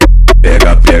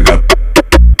pega,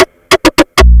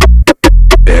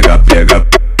 pega, pega.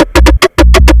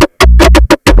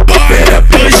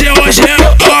 Hoje é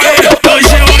Rogerio,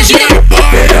 hoje é Rogerio,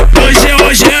 hoje é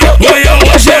Rogerio, hoje é o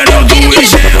Rogerio do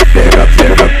Engenha. Pega,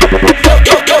 pega,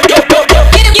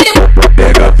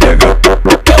 pega, pega.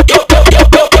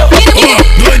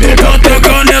 Doido pra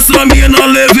tacar nessa mina,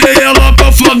 levei ela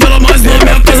pra favela, mas na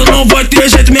minha casa não vai ter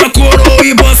jeito, minha coroa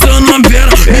embaçando a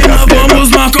vera. Mina, vamos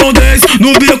marcar um 10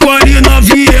 no beco ali na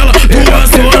viela,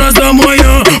 2 horas da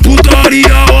manhã,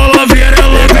 putaria rola vera.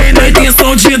 Ela vem na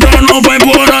intenção de dar, não vai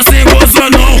embora sem gozar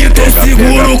não. Então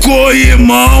segura o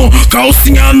corrimão,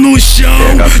 calcinha no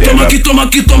chão. Toma aqui, toma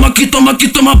aqui, toma aqui, toma aqui,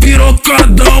 toma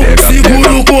pirocadão.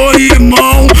 Segura o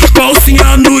corrimão,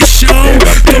 calcinha no chão.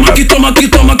 Toma aqui, toma aqui,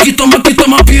 toma aqui, toma aqui,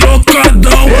 toma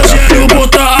pirocadão. Rogerio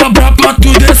bota a bra pra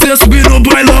tu descer, subir no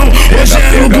bailão.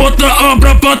 Rogerio bota a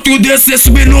bra pra tu descer,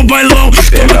 subir no bailão.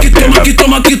 Toma aqui, toma aqui,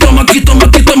 toma aqui, toma aqui, toma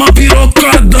aqui, toma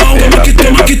pirocadão. Toma aqui,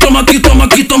 toma aqui, toma aqui, toma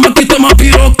aqui, toma aqui, toma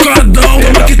pirocadão.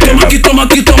 Toma aqui, toma aqui, toma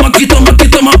aqui, toma aqui, toma aqui,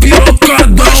 toma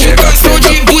pirocadão. Chegação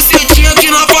de bucetinha aqui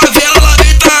na favela, lá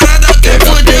vem tarada. Quer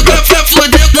foder, quer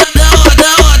foder, dá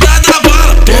rodada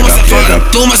bala. Toma safada,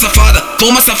 toma safada,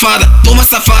 toma safada, toma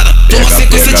safada. Toma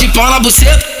sequência de pau na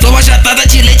buceta, toma jatada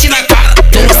de leite na cara.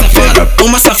 Toma safada,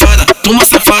 toma safada, toma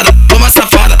safada, toma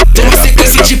safada. Toma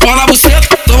sequência de pau na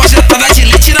buceta, toma jatada de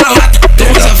leite na lata.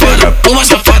 Toma safada, toma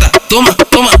safada, toma,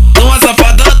 toma, toma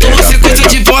safada. Toma sequência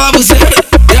de pau na buceta,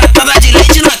 jatada de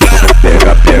leite na cara.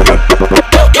 Pega, pega, pega,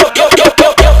 pega,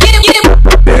 pega,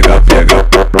 pega, pega, pega.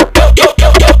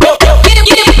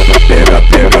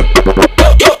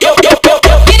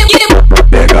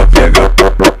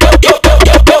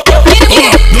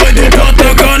 Doido pra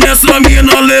tacar nessa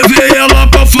mina, levei ela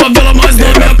pra favela, mas na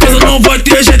minha casa não vai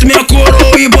ter jeito, minha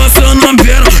coroa embaçando a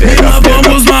vera. Mina,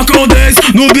 vamos marcar um 10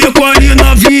 no beco ali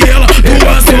na viela,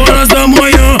 2 horas da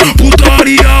manhã,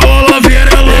 putaria rola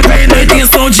vera. Ela vem na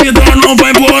intenção de dar, não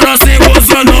vai embora sem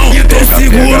gozar não. Então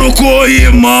segura o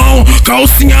corrimão,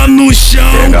 calcinha no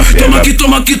chão. Toma aqui,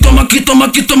 toma aqui, toma aqui, toma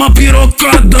aqui, toma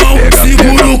pirocadão.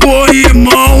 Segura o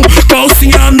corrimão,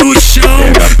 calcinha no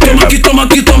chão. Toma aqui, toma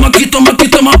aqui, toma aqui, toma aqui,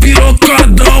 toma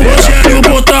pirocadão. Rogerio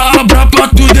bota a bra pra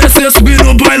tu descer, subir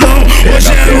no bailão.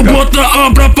 Rogerio bota a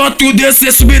bra pra tu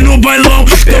descer, subir no bailão.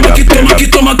 Toma aqui, toma aqui,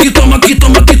 toma aqui, toma aqui,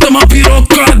 toma aqui, toma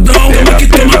pirocadão. Toma aqui,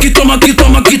 toma aqui, toma aqui,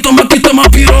 toma aqui, toma aqui, toma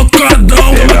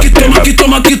pirocadão. Toma aqui, toma aqui,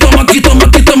 toma aqui, toma aqui, toma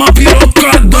aqui, toma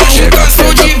pirocadão.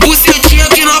 Chegação de bucetinha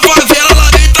aqui na favela, lá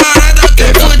vem tarada.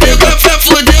 Quer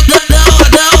foder, dá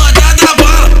rodada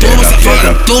bala. Toma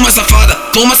safada, toma safada,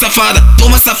 toma safada,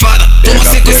 toma safada. Toma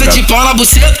sequência de pau na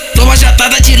buceta, toma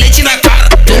jatada de leite na cara.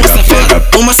 Toma safada,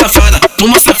 toma safada,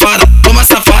 toma safada, toma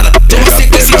safada. Toma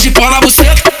sequência de pau na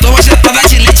buceta, toma jatada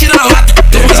de leite na lata.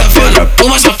 Toma safada,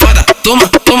 toma safada, toma,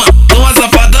 toma.